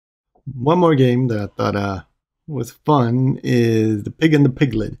One more game that I thought was fun is The Pig and the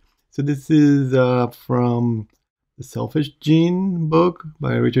Piglet. So this is from the Selfish Gene book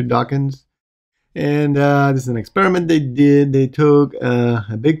by Richard Dawkins. And this is an experiment they did. They took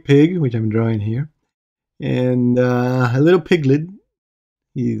a big pig, which I'm drawing here, and a little piglet.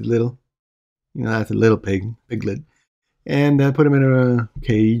 He's little. That's a little pig, piglet. And put him in a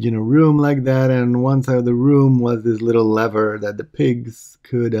cage in a room like that. And one side of the room was this little lever that the pigs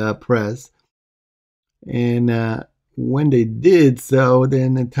could press. And when they did so,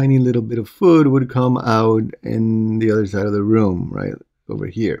 then a tiny little bit of food would come out in the other side of the room, right over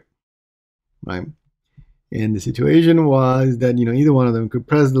here, right? And the situation was that, either one of them could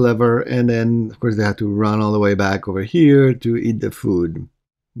press the lever, and then, of course, they had to run all the way back over here to eat the food,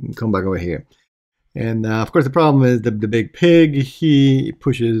 and come back over here. And, of course, the problem is that the big pig, he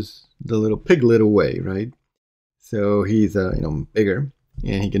pushes the little piglet away, right? So he's, bigger,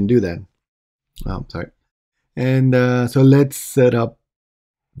 and he can do that. Oh, sorry. And so let's set up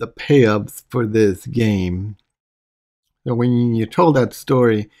the pay-ups for this game. So when you told that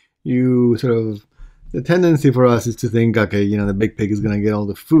story, you sort of, the tendency for us is to think, okay, the big pig is going to get all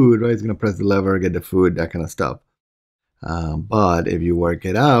the food, right? It's going to press the lever, get the food, that kind of stuff. But if you work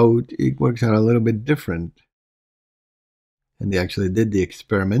it out, it works out a little bit different. And they actually did the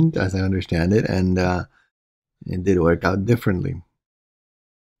experiment, as I understand it, and it did work out differently.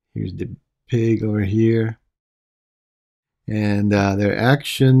 Here's the pig over here. And their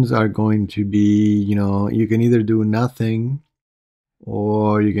actions are going to be, you can either do nothing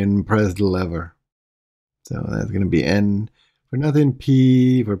or you can press the lever. So that's going to be N for nothing,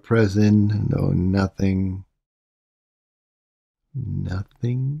 P for present, no, nothing,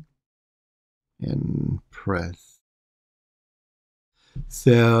 nothing, and press.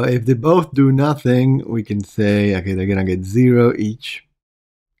 So if they both do nothing, we can say, okay, they're going to get 0 each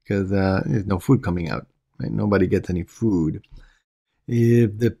because there's no food coming out. Right? Nobody gets any food.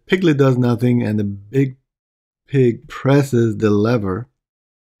 If the piglet does nothing and the big pig presses the lever,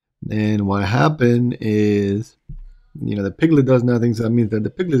 then what happened is, the piglet does nothing, so that means that the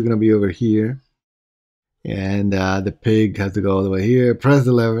piglet is going to be over here, and the pig has to go all the way here, press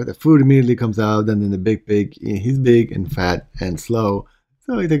the lever, the food immediately comes out, and then the big pig, he's big and fat and slow,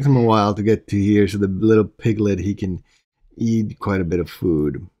 so it takes him a while to get to here, so the little piglet, he can eat quite a bit of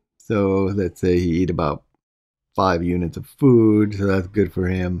food. So let's say he eat about 5 units of food, so that's good for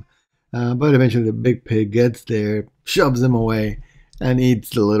him. But eventually the big pig gets there, shoves him away, and eats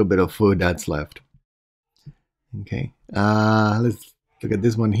the little bit of food that's left. Okay, let's look at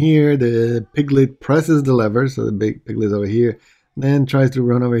this one here. The piglet presses the lever, so the big piglet's over here, then tries to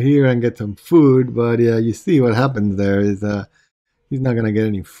run over here and get some food, but you see what happens there is he's not going to get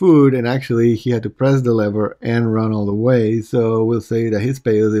any food, and actually he had to press the lever and run all the way, so we'll say that his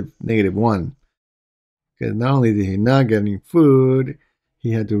pay is -1. Because not only did he not get any food,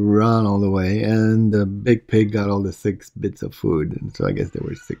 he had to run all the way, and the big pig got all the 6 bits of food. And so I guess there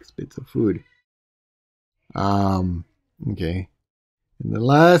were 6 bits of food. Okay. And then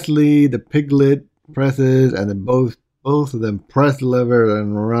lastly, the piglet presses, and then both of them press the lever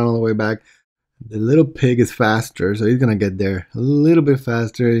and run all the way back. The little pig is faster, so he's going to get there a little bit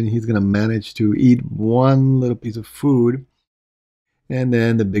faster, and he's going to manage to eat one little piece of food. And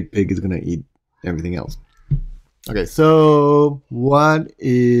then the big pig is going to eat everything else. Okay, so what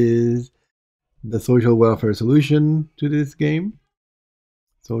is the social welfare solution to this game?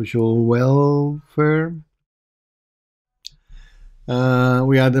 Social welfare.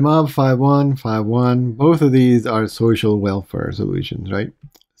 We add them up, 5, 1, 5, 1. Both of these are social welfare solutions, right?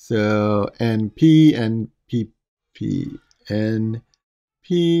 So NP and PP,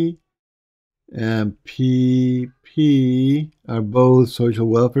 NP and PP are both social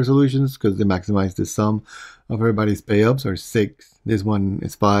welfare solutions because they maximize the sum of everybody's pay-ups, or 6. This one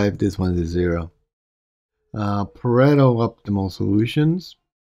is 5, this one is 0. Pareto optimal solutions.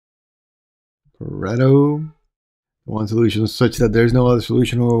 Pareto. One solution is such that there's no other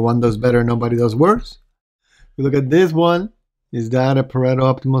solution where one does better and nobody does worse. If we look at this one, is that a Pareto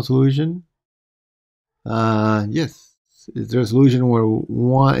optimal solution? Yes. Is there a solution where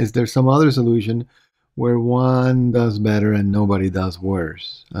is there some other solution where one does better and nobody does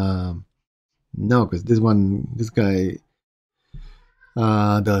worse? No, because this guy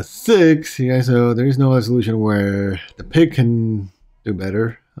does 6, so there is no other solution where the pig can do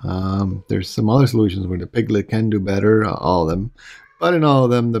better. There's some other solutions where the piglet can do better, all of them. But in all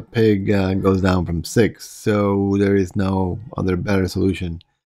of them, the pig goes down from 6, so there is no other better solution.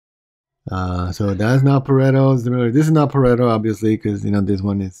 So that's not Pareto. This is not Pareto, obviously, because this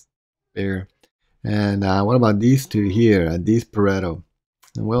one is there. And what about these two here? These Pareto.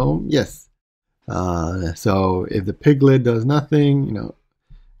 Well, yes. So if the piglet does nothing,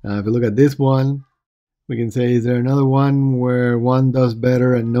 if we look at this one, we can say, is there another one where one does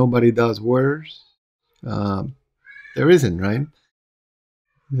better and nobody does worse? There isn't, right?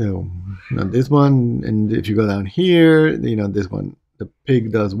 So this one, and if you go down here, this one, the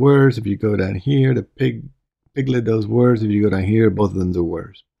pig does worse. If you go down here, the piglet does worse. If you go down here, both of them do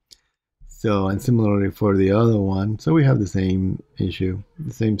worse. So, and similarly for the other one, so we have the same issue,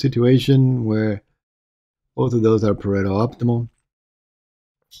 the same situation where both of those are Pareto optimal.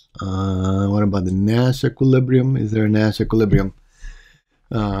 What about the Nash equilibrium? Is there a Nash equilibrium?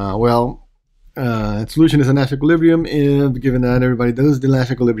 Solution is a Nash equilibrium if, given that everybody does the Nash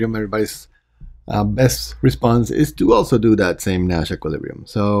equilibrium, everybody's best response is to also do that same Nash equilibrium.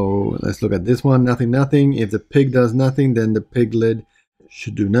 So let's look at this one, nothing, nothing. If the pig does nothing, then the piglet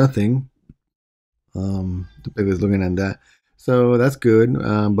should do nothing. The piglet is looking at that. So that's good.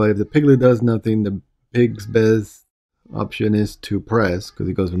 But if the piglet does nothing, the pig's best option is to press because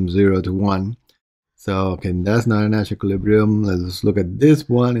it goes from 0 to 1. So, okay, that's not a Nash equilibrium. Let's look at this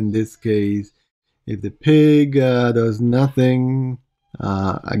one. In this case, if the pig does nothing,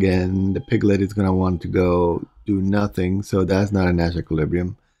 again, the piglet is going to want to go do nothing. So that's not a Nash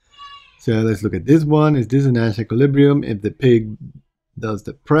equilibrium. So let's look at this one. Is this a Nash equilibrium? If the pig does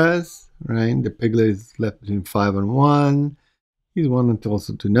the press, right? The piglet is left between 5 and 1. He's wanting to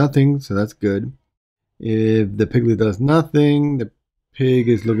also do nothing, so that's good. If the piglet does nothing, the pig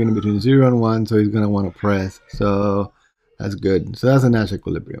is looking between 0 and 1, so he's going to want to press. So that's good. So that's a Nash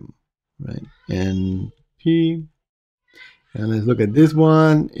equilibrium, right? And P. And let's look at this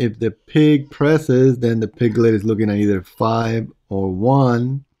one. If the pig presses, then the piglet is looking at either 5 or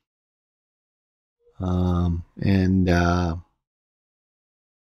 1.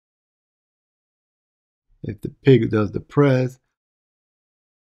 If the pig does the press,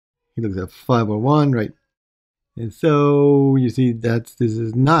 he looks at 5 or 1, right? And so you see that this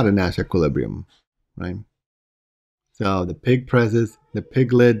is not a Nash equilibrium, right? So the pig presses, the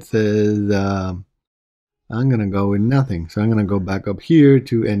piglet says, I'm going to go with nothing. So I'm going to go back up here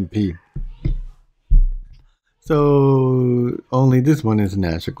to NP. So only this one is a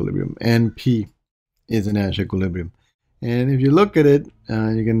Nash equilibrium. NP is a Nash equilibrium. And if you look at it,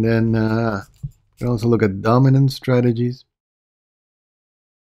 you can then also look at dominant strategies.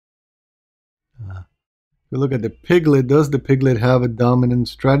 If you look at the piglet, does the piglet have a dominant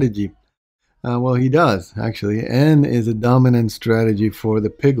strategy? Well, he does, actually. N is a dominant strategy for the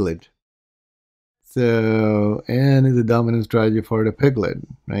piglet. So N is a dominant strategy for the piglet,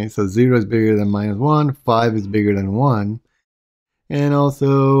 right? So 0 is bigger than -1, 5 is bigger than 1. And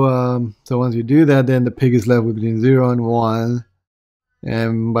also, so once you do that, then the pig is left with between 0 and 1.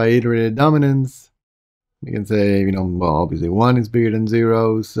 And by iterated dominance, we can say, well, obviously 1 is bigger than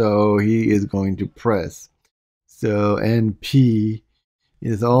 0, so he is going to press. So NP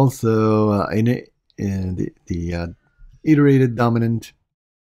is also in the iterated dominant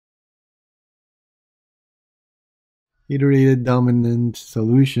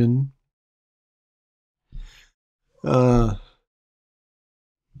solution.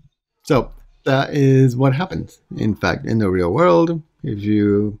 So that is what happens. In fact, in the real world, if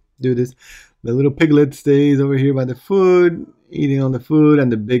you do this, the little piglet stays over here by the food, eating on the food,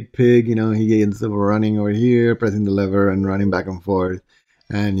 and the big pig, he ends up running over here, pressing the lever and running back and forth,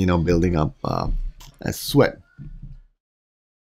 and building up a sweat.